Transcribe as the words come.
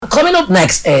coming up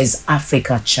next is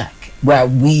Africa Check, where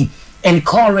we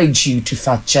encourage you to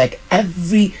fact check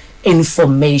every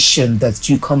information that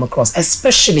you come across,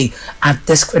 especially at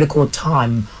this critical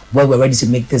time where we're ready to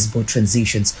make these bold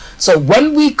transitions. So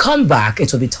when we come back,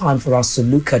 it will be time for us to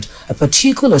look at a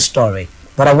particular story.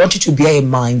 But I want you to bear in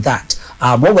mind that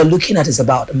what we're looking at is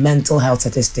about mental health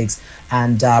statistics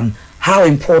and how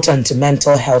important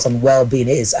mental health and well-being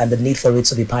is and the need for it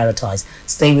to be prioritized.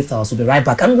 Stay with us. We'll be right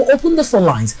back. And we'll open the phone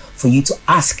lines for you to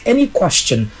ask any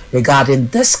question regarding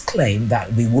this claim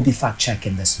that we will be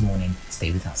fact-checking this morning.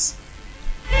 Stay with us.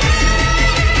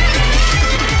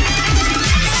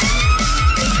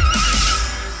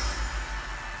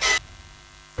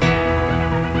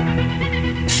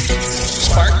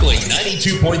 Sparkling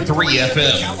 92.3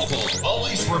 FM.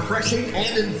 Always refreshing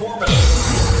and informative.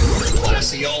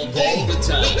 Classy all day, the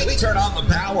time. We turn on the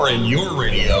power in your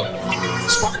radio.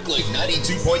 Sparkling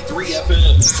 92.3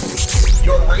 FM.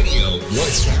 Your radio, your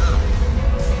sound.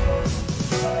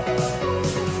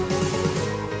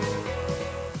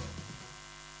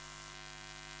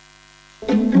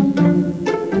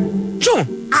 John,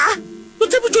 your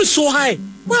temperature is so high.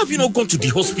 Why have you not gone to the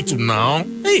hospital now?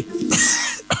 Hey.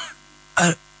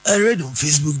 I read on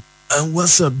Facebook and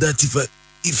WhatsApp that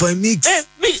if I mix...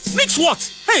 Mix what?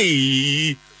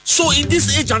 Hey, so in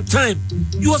this age and time,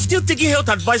 you are still taking health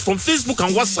advice from Facebook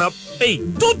and WhatsApp? Hey,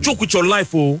 don't joke with your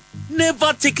life, oh.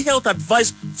 Never take health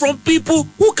advice from people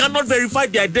who cannot verify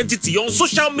their identity on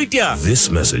social media. This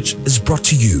message is brought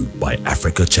to you by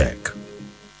Africa Check.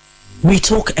 We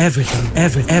talk everything.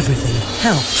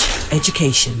 Health,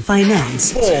 education,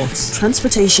 finance, sports,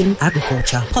 transportation,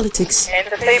 agriculture, politics,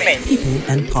 entertainment, people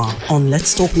and power on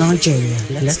Let's Talk Nigeria.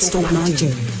 Let's Talk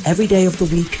Nigeria. Every day of the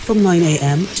week from 9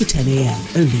 a.m. to 10 a.m.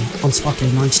 Only on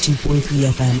Sparkling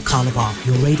 92.3 FM Calabar.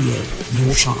 Your radio,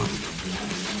 your shine.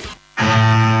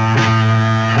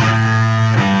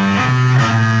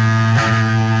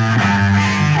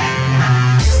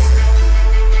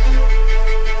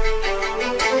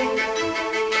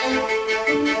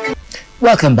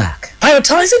 Welcome back.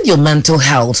 Prioritizing your mental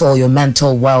health or your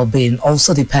mental well-being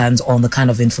also depends on the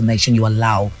kind of information you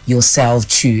allow yourself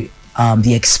to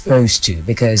be exposed to,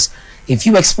 because if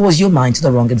you expose your mind to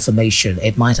the wrong information,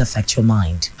 it might affect your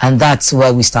mind. And that's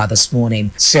where we start this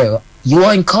morning. So you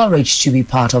are encouraged to be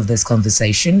part of this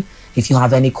conversation. If you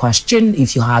have any question,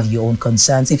 if you have your own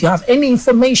concerns, if you have any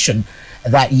information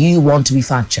that you want to be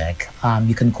fact-checked,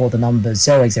 you can call the number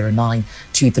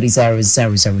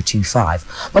 0809-230-0025.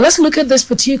 But let's look at this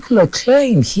particular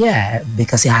claim here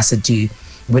because it has to do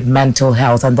with mental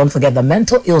health. And don't forget that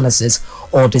mental illnesses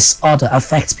or disorder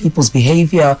affects people's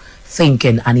behavior,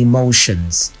 thinking, and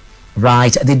emotions,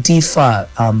 right? They differ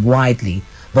widely.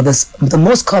 But the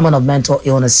most common of mental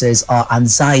illnesses are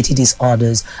anxiety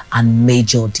disorders and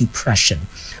major depression.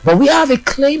 But we have a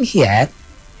claim here.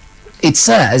 It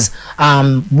says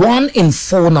 1 in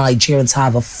 4 Nigerians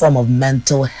have a form of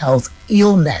mental health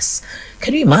illness.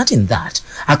 Can you imagine that?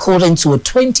 According to a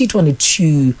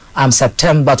 2022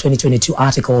 September 2022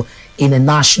 article in a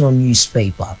national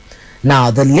newspaper.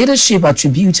 Now, the leadership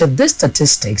attributed these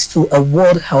statistics to a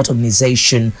World Health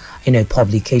Organization,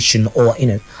 publication or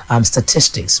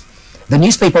statistics. The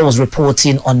newspaper was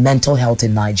reporting on mental health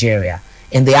in Nigeria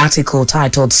in the article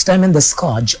titled "Stemming the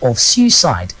Scourge of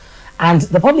Suicide." And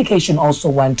the publication also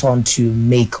went on to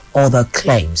make other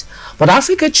claims. But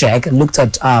Africa Check looked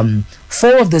at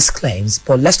 4 of these claims,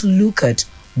 but let's look at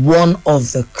one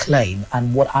of the claim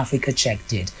and what Africa Check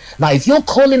did. Now, if you're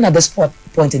calling at this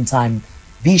point in time,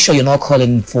 be sure you're not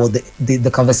calling for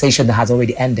the conversation that has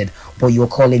already ended, but you're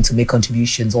calling to make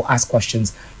contributions or ask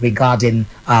questions regarding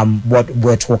what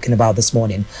we're talking about this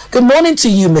morning. Good morning to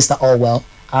you, Mr. Orwell.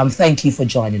 Thank you for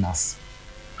joining us.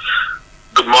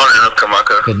 Good morning,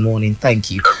 Kamaka. Good morning.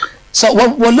 Thank you. So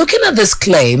we're looking at this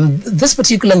claim. This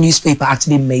particular newspaper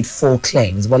actually made 4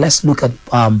 claims. Well, let's look at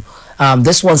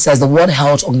this one. Says the World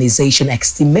Health Organization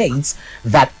estimates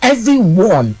that every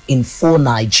 1 in 4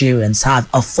 Nigerians have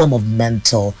a form of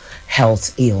mental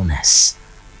health illness.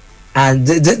 And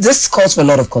this calls for a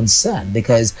lot of concern,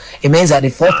 because it means that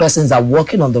if 4 persons are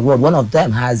walking on the road, 1 of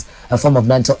them has a form of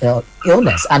mental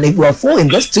illness. And if we're 4 in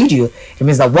the studio, it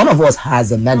means that 1 of us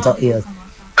has a mental illness.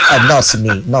 Not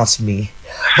me.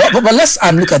 But let's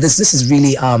look at this. This is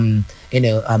really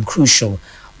crucial.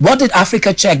 What did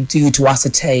Africa Check do to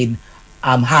ascertain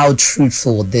how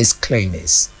truthful this claim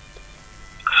is?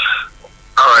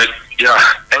 All right. Yeah.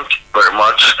 Thank you very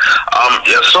much.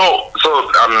 So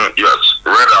you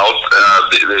read out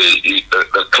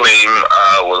the claim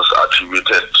was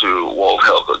attributed to World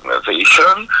Health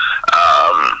Organization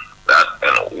that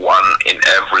 1 in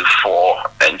every 4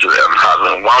 Nigerians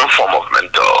having one form of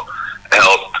mental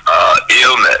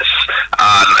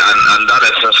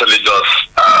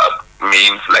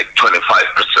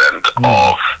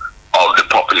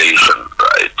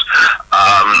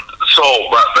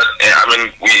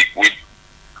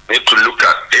to look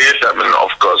at it. I mean,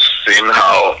 of course, seeing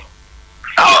how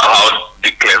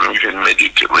the claim even made you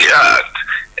to react,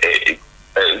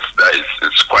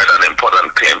 it's quite an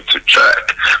important claim to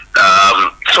check.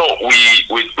 So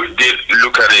we did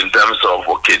look at it in terms of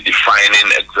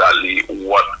defining exactly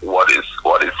what is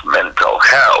mental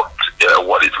health,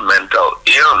 what is mental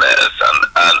illness,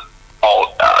 and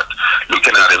all that.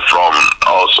 Looking at it from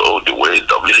also the way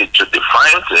WHO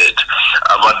defines it,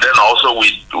 but then also we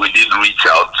did reach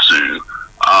out to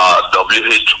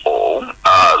WHO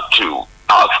to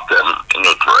ask them,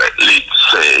 directly to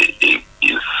say,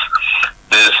 is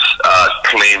this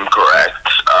claim correct?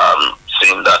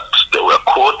 Seeing that they were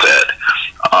quoted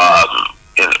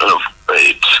in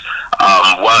it.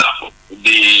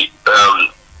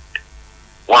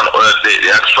 The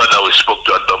expert that we spoke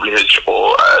to at WHO,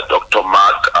 Dr.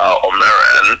 Mark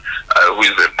Omeran, who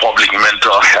is a public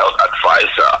mental health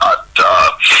advisor at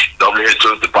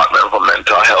WHO's Department for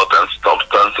Mental Health and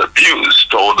Substance Abuse,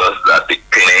 told us that the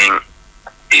claim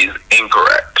is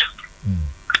incorrect.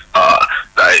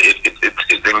 That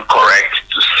it's incorrect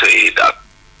to say that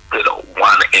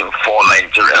 1 in 4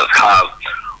 Nigerians have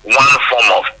one form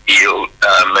of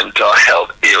mental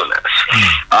health illness.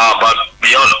 But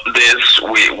beyond this,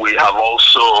 we have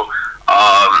also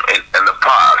in the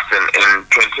past, in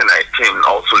 2019,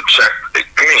 also checked a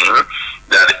claim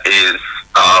that is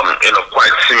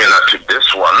quite similar to this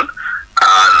one,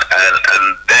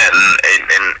 and then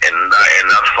in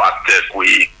that fact that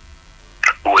we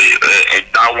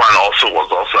that one also was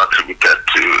also attributed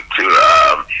to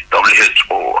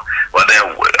WHO, but then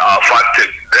our fact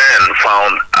then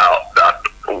found out that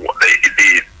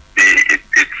it's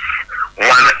 1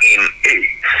 in 8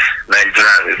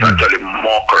 Nigerians is actually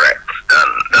more correct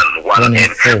than 1 in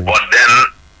 4. But then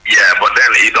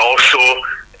it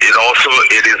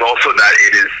is also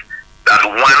that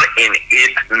 1 in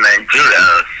 8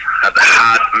 Nigerians have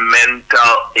had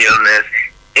mental illness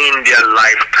in their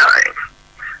lifetime.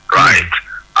 Right,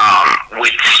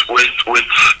 which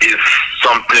is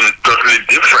something totally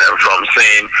different from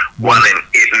saying 1 in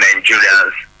 8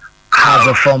 Nigerians have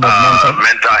a form of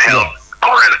mental health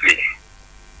currently.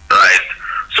 Right,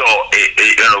 so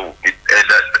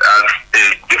that's a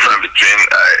difference between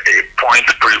a point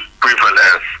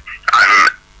prevalence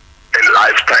and a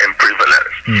lifetime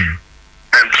prevalence.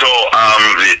 And so,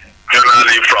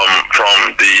 generally, from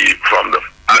the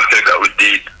aspect that we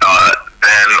did.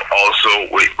 And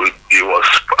also, it was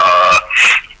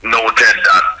noted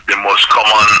that the most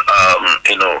common,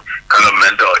 kind of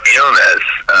mental illness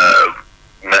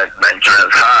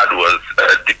Nigerians had was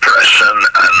depression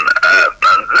and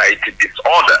anxiety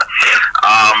disorder.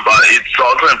 But it's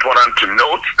also important to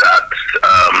note that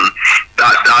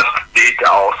that data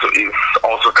also is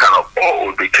also kind of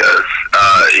old, because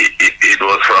it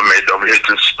was from a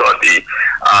WHO study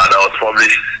that was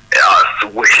published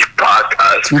way back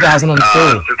as 2004. 2004,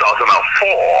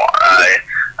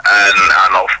 and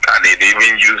it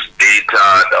even used data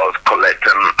that was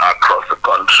collected across the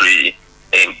country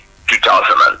in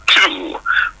 2002.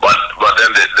 But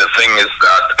then the thing is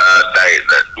that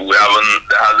there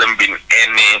hasn't been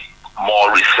any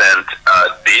more recent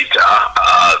data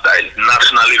that is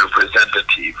nationally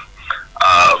representative.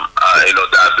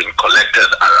 That has been collected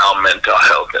around mental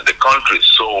health in the country.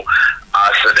 So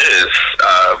as it is,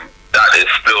 that is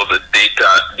still the data,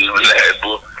 the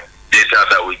reliable data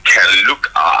that we can look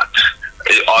at.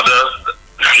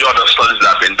 Few other studies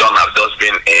that have been done have just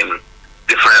been in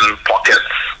different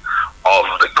pockets of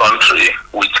the country,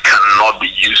 which cannot be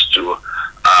used to,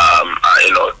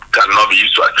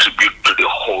 attribute to the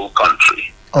whole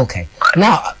country. Okay. Right.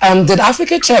 Now, did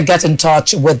Africa Check get in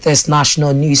touch with this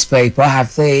national newspaper?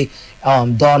 Have they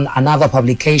done another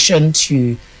publication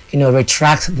to,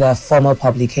 retract the former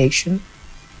publication,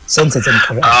 since it's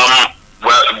incorrect?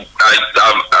 Well,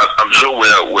 I'm sure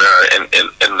we're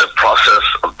in the process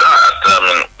of that.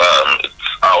 It's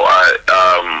our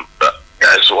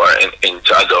guys who are in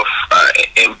charge of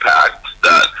impact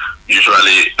that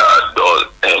usually do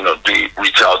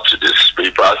reach out to these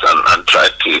papers and try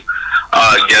to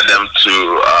get them to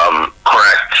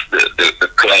correct the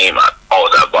claim and all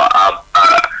that. But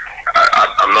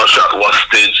I'm not sure at what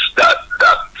stage that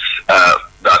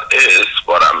is,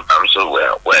 but I'm sure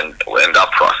we're in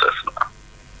that process now.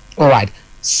 All right.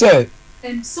 So.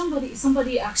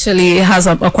 Somebody actually has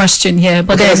a question here,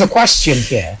 but there's a question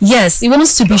here. Yes, he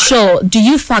wants to be sure. Do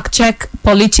you fact check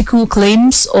political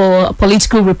claims or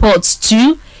political reports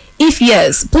too? If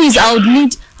yes, please, I would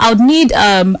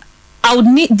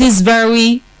need this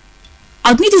very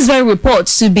report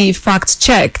to be fact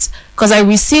checked, because I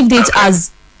received it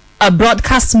as a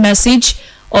broadcast message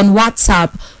on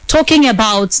WhatsApp talking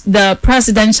about the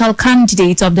presidential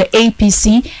candidate of the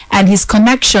APC and his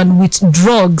connection with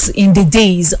drugs in the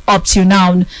days up to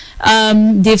now.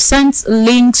 They've sent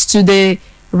links to the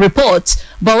report,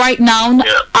 but right now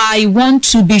I want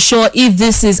to be sure if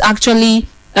this is actually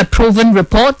a proven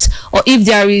report or if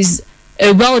there is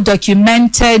a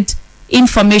well-documented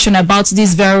information about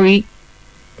these very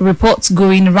reports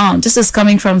going around. This is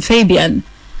coming from Fabian.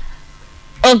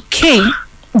 Okay,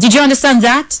 did you understand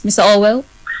that, Mr. Orwell?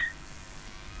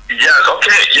 Yes.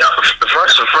 Okay. Yeah.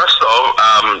 First off,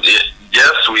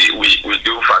 yes, we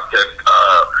do fact check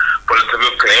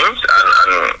political claims,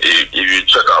 and if you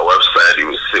check our website, you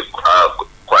will see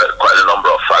quite a number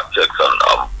of fact checks on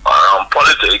around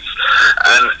politics,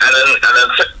 and then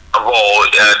second of all,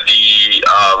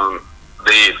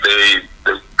 the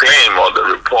claim or the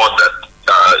report that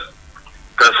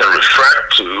person referred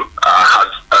to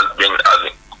has been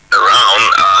around,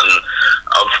 and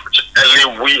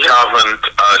unfortunately we haven't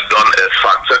done a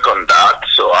fact check on that,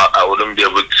 so I wouldn't be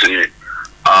able to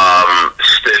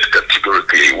state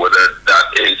categorically whether that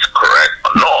is correct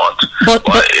or not. But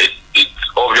it's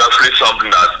obviously something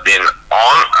that's been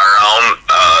on around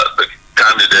the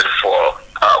candidate for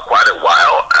quite a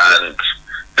while, and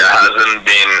there hasn't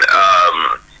been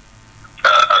a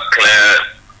clear,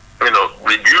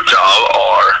 rebuttal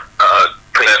or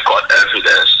clear-cut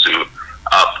evidence to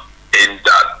in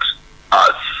that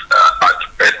as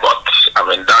but I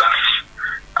mean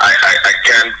I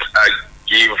can't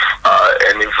give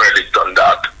any verdict on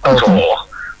that at all.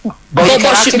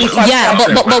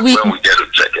 But we get to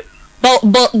check it.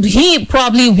 But he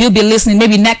probably will be listening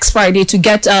maybe next Friday to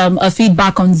get a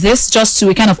feedback on this, just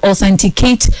to kind of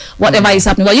authenticate whatever is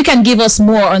happening. Well, you can give us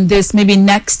more on this maybe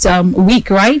next week,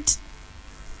 right?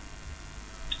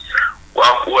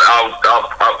 Well, I'll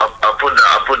put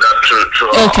that through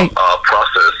our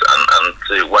process and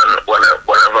see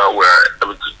whenever we're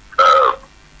able to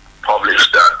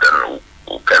publish that, then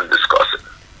we can discuss it.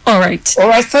 All right.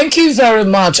 Thank you very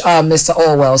much, Mr.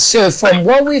 Orwell. So, from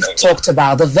what we've talked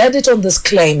about, the verdict on this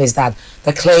claim is that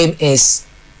the claim is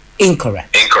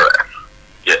incorrect. Incorrect.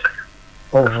 Yeah.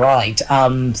 All right.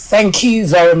 Thank you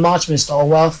very much, Mr.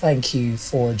 Orwell. Thank you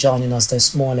for joining us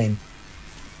this morning.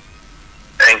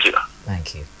 Thank you.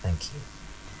 Thank you.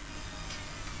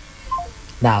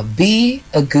 Now, be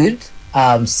a good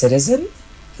citizen,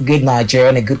 a good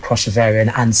Nigerian, a good cross-Riverian,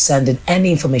 and send in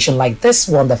any information like this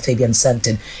one that Fabian sent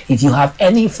in. If you have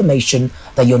any information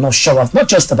that you're not sure of, not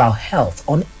just about health,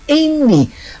 on any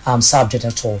subject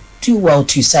at all, do well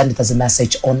to send it as a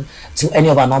message on to any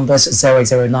of our numbers,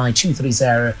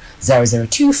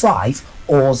 009-230-0025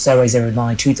 or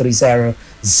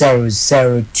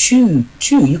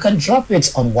 009-230-0022. You can drop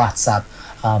it on WhatsApp.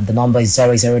 The number is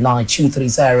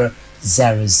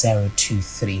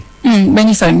 009-230-0023.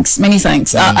 Many thanks.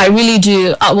 I really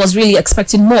do. I was really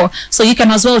expecting more. So you can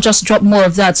as well just drop more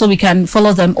of that so we can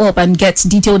follow them up and get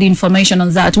detailed information on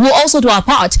that. We'll also do our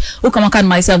part. Ukamaka and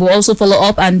myself will also follow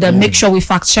up and make sure we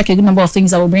fact check a good number of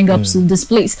things that will bring up to this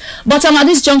place. But at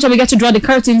this juncture, we get to draw the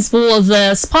curtains for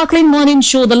the Sparkling Morning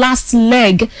Show, the last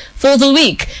leg for the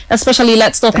week, especially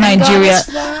Let's Talk Nigeria.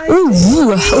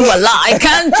 I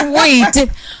can't wait.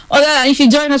 If you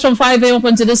join us from 5 a.m. up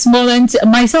until this moment,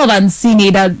 myself and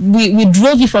Sini, that we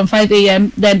drove you from 5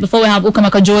 a.m. Then before we have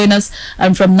Ukamaka join us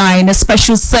from 9. A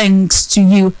special thanks to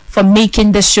you for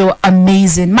making the show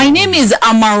amazing. My name is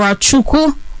Amara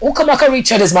Chuku. Ukamaka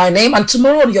Richard is my name, and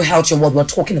tomorrow on Your Health, Your World, we're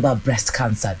talking about breast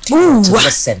cancer. Do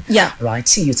listen. Yeah. Right.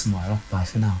 See you tomorrow. Bye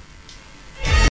for now.